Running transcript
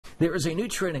There is a new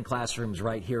trend in classrooms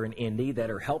right here in Indy that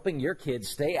are helping your kids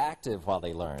stay active while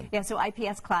they learn. Yeah, so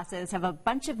IPS classes have a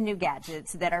bunch of new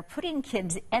gadgets that are putting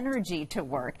kids' energy to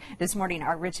work. This morning,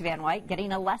 our Rich Van White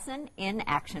getting a lesson in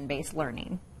action-based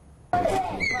learning.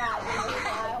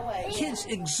 Kids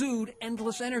exude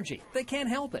endless energy. They can't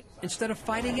help it. Instead of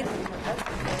fighting it,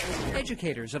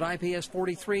 educators at IPS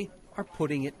 43 are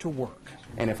putting it to work.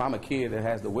 And if I'm a kid that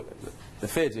has the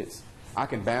fidgets, I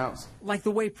can bounce. Like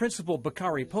the way Principal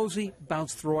Bakari Posey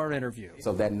bounced through our interview.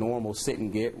 So that normal sit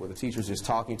and get where the teacher's just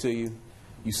talking to you,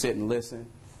 you sit and listen,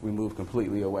 we move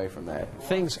completely away from that.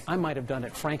 Things I might have done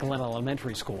at Franklin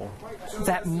Elementary School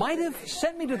that might have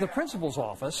sent me to the principal's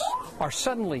office are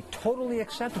suddenly totally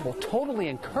acceptable, totally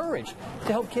encouraged to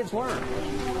help kids learn.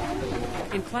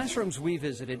 In classrooms we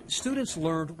visited, students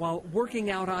learned while working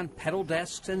out on pedal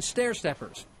desks and stair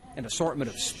steppers, an assortment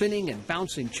of spinning and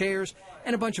bouncing chairs,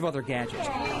 and a bunch of other gadgets.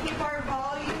 Keep our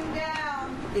volume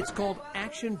down. It's called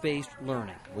action-based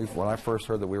learning. When I first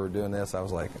heard that we were doing this, I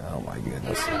was like, oh my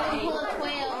goodness.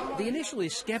 The initially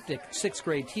skeptic sixth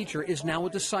grade teacher is now a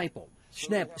disciple.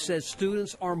 Schnepp says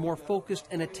students are more focused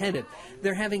and attentive.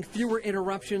 They're having fewer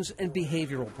interruptions and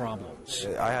behavioral problems.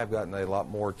 I have gotten a lot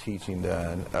more teaching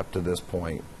done up to this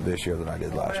point this year than I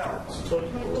did last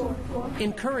year.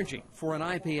 Encouraging for an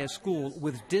IPS school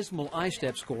with dismal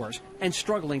I-STEP scores and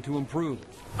struggling to improve.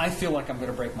 I feel like I'm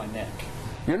going to break my neck.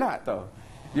 You're not, though.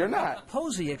 You're not.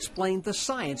 Posey explained the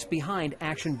science behind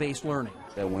action-based learning.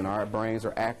 That when our brains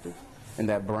are active, and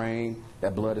that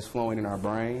blood is flowing in our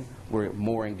brain, we're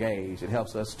more engaged. It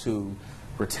helps us to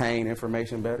retain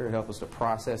information better. It helps us to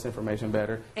process information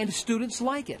better. And students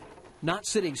like it. Not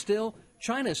sitting still,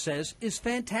 China says, is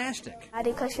fantastic.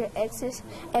 Because you're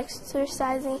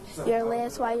exercising your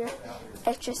legs while you're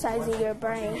exercising your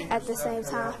brain at the same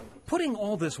time. Putting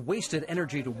all this wasted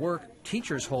energy to work,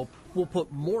 teachers hope will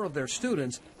put more of their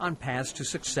students on paths to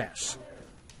success.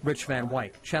 Rich Van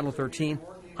White, Channel 13,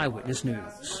 Eyewitness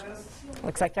News.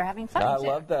 Looks like they're having fun. I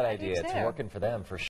love that idea. It's working for them for sure.